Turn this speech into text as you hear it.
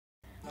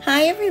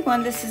Hi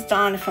everyone, this is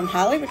Donna from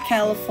Hollywood,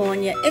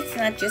 California. It's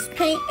not just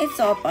paint, it's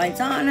art by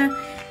Donna.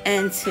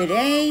 And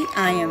today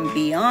I am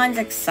beyond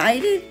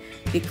excited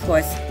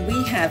because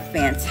we have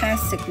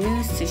fantastic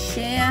news to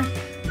share.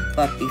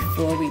 But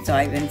before we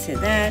dive into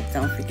that,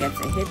 don't forget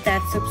to hit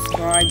that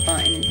subscribe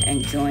button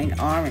and join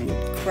our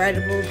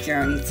incredible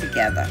journey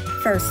together.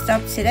 First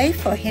up today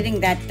for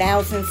hitting that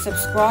 1,000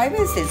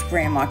 subscribers is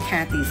Grandma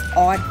Kathy's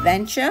art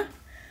venture.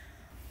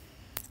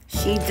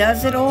 She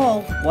does it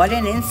all. What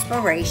an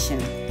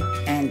inspiration.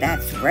 And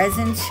that's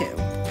Resin too.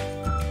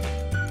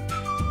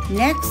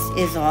 Next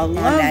is our lovely,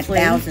 on that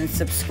 1,000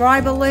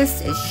 subscriber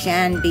list is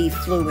Shan B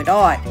Fluid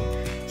Art.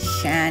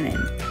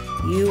 Shannon,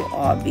 you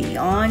are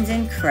beyond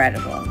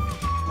incredible.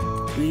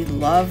 We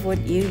love what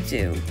you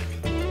do.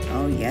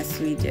 Oh yes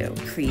we do.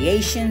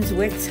 Creations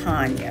with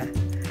Tanya.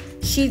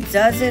 She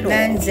does it all.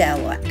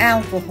 Mandela,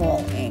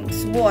 alcohol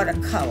inks,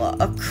 watercolor,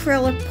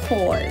 acrylic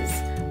pours,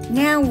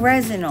 now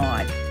resin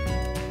art.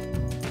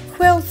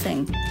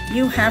 Quilting,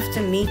 you have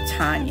to meet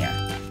Tanya.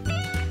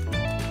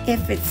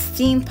 If it's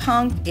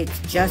steampunk, it's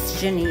just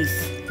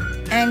Janice,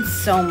 and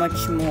so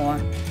much more.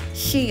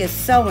 She is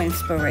so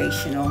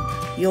inspirational.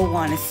 You'll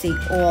want to see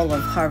all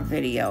of her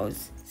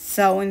videos.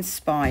 So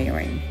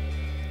inspiring.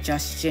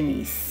 Just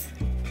Janice.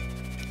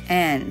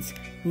 And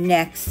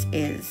next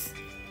is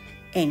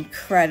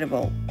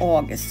incredible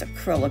August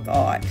acrylic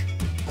art.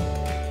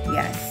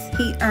 Yes,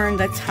 he earned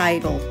the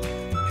title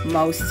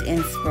most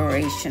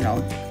inspirational,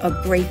 a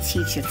great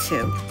teacher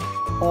too.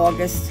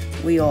 August,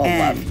 we all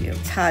love you.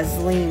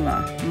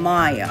 Taslima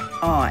Maya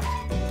art,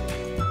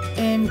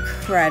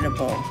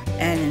 incredible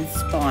and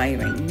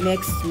inspiring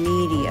mixed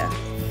media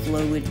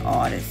fluid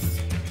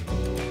artist.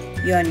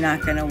 You're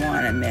not going to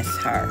want to miss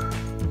her.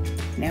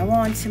 Now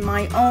on to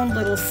my own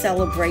little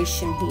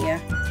celebration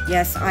here.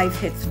 Yes, I've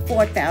hit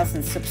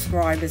 4,000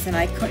 subscribers and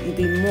I couldn't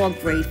be more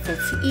grateful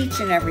to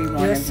each and every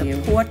one of you.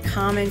 Your support,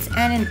 comments,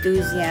 and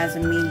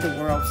enthusiasm mean the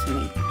world to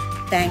me.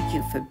 Thank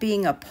you for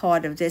being a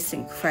part of this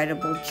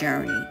incredible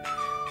journey.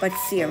 But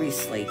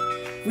seriously,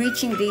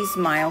 reaching these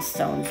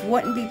milestones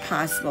wouldn't be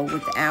possible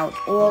without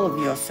all of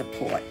your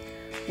support.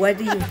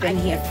 Whether you've been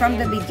here from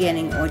the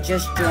beginning or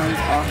just joined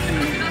our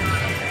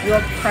community,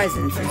 your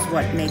presence is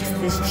what makes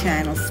this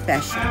channel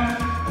special.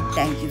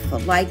 Thank you for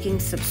liking,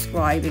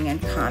 subscribing,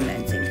 and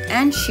commenting,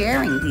 and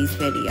sharing these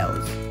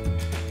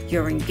videos.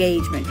 Your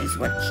engagement is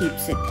what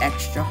keeps it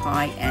extra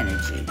high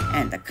energy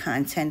and the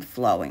content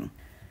flowing.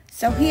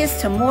 So here's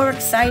to more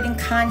exciting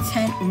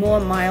content, more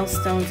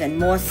milestones, and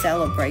more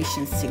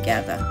celebrations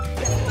together.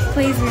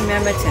 Please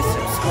remember to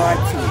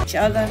subscribe to each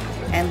other,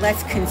 and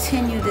let's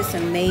continue this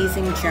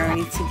amazing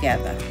journey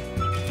together.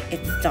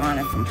 It's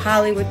Donna from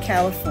Hollywood,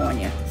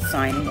 California,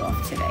 signing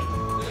off today.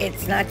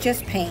 It's not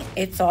just paint,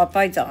 it's art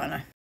by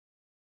Donna.